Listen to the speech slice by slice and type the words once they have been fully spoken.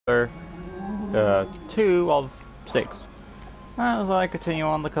2 of 6. As I continue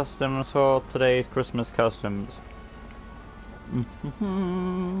on the customs for today's Christmas customs.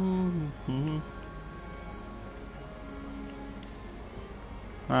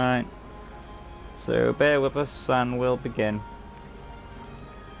 Right, so bear with us and we'll begin.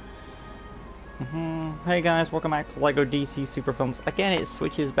 Hey guys, welcome back to LEGO DC Super Films. Again, it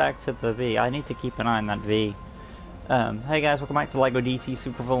switches back to the V. I need to keep an eye on that V. Hey guys, welcome back to LEGO DC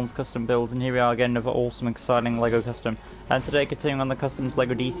Super Films Custom Builds, and here we are again, another awesome, exciting LEGO custom. And today, continuing on the customs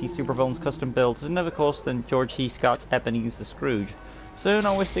LEGO DC Super Films Custom Builds, is another course than George C. Scott's Ebenezer Scrooge. So,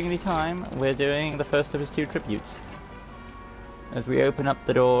 not wasting any time, we're doing the first of his 2 tributes. As we open up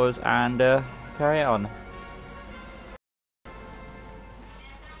the doors and carry on.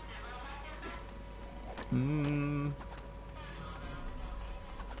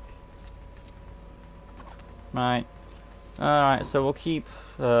 Right. Alright, so we'll keep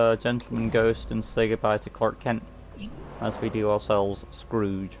Gentleman Ghost and say goodbye to Clark Kent as we do ourselves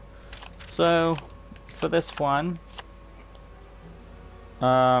Scrooge. So, for this one,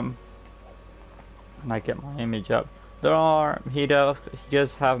 I get my image up. He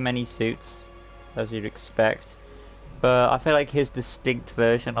does have many suits, as you'd expect, but I feel like his distinct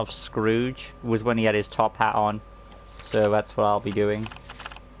version of Scrooge was when he had his top hat on, so that's what I'll be doing.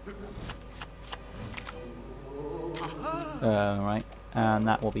 Right, and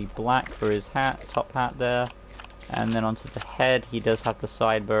that will be black for his hat, top hat there, and then onto the head he does have the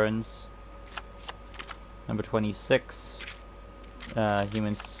sideburns. Number 26,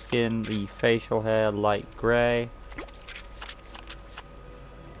 human skin, the facial hair light grey,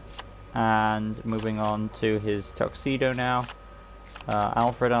 and moving on to his tuxedo now,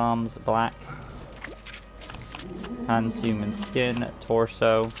 Alfred arms black, hands human skin,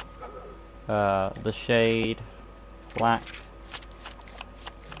 torso, the shade black,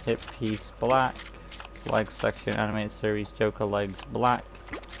 hip piece black, legs section animated series Joker legs black.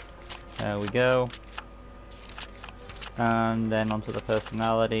 There we go. And then onto the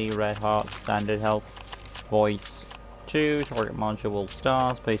personality, red heart, standard health, voice 2, target module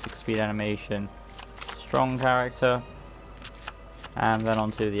stars, basic speed animation, strong character. And then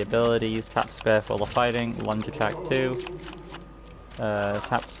onto the abilities, tap square for the fighting, lunge attack 2,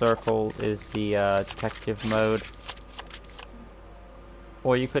 tap circle is the detective mode.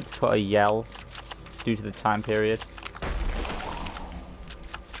 Or you could put a yell due to the time period.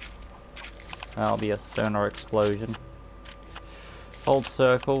 That'll be a sonar explosion. Hold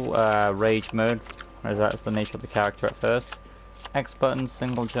circle, rage mode, as that's the nature of the character at first. X button,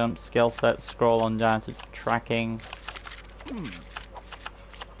 single jump, skill set, scroll on down to tracking.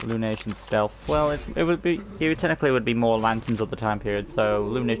 Illumination stealth. Well, it technically would be more lanterns of the time period, so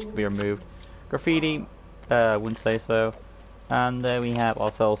illumination can be removed. Graffiti, wouldn't say so. And there we have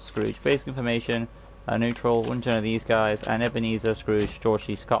ourselves Scrooge. Basic information, neutral, one turn of these guys, and Ebenezer Scrooge George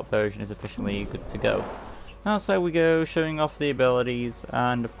C. Scott version is officially good to go. Now so we go, showing off the abilities,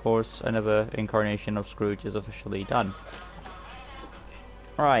 and of course another incarnation of Scrooge is officially done.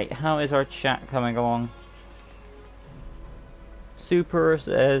 Right, how is our chat coming along? Super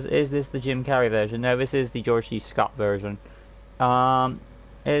says, is this the Jim Carrey version? No, this is the George C. Scott version.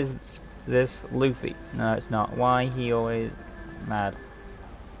 Is this Luffy? No, it's not. Why he always mad?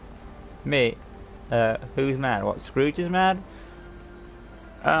 Me? Who's mad? What, Scrooge is mad?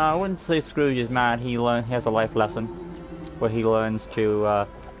 I wouldn't say Scrooge is mad. He has a life lesson where he learns to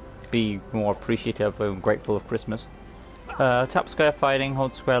be more appreciative and grateful of Christmas. Tap square fighting,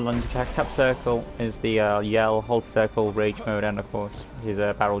 hold square lunge attack, tap circle is the yell, hold circle rage mode, and of course his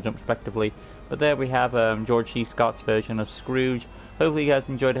barrel jump respectively. But there we have George C. Scott's version of Scrooge. Hopefully you guys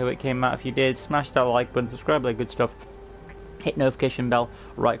enjoyed how it came out. If you did, smash that like button, subscribe, like good stuff. Hit notification bell,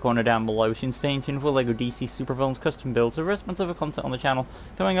 right corner down below. You can stay tuned for LEGO DC Super Films custom builds and rest of other content on the channel.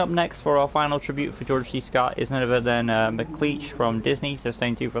 Coming up next for our final tribute for George C. Scott is none other than McLeach from Disney, so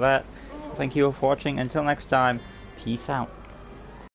stay tuned for that. Thank you all for watching. Until next time, peace out.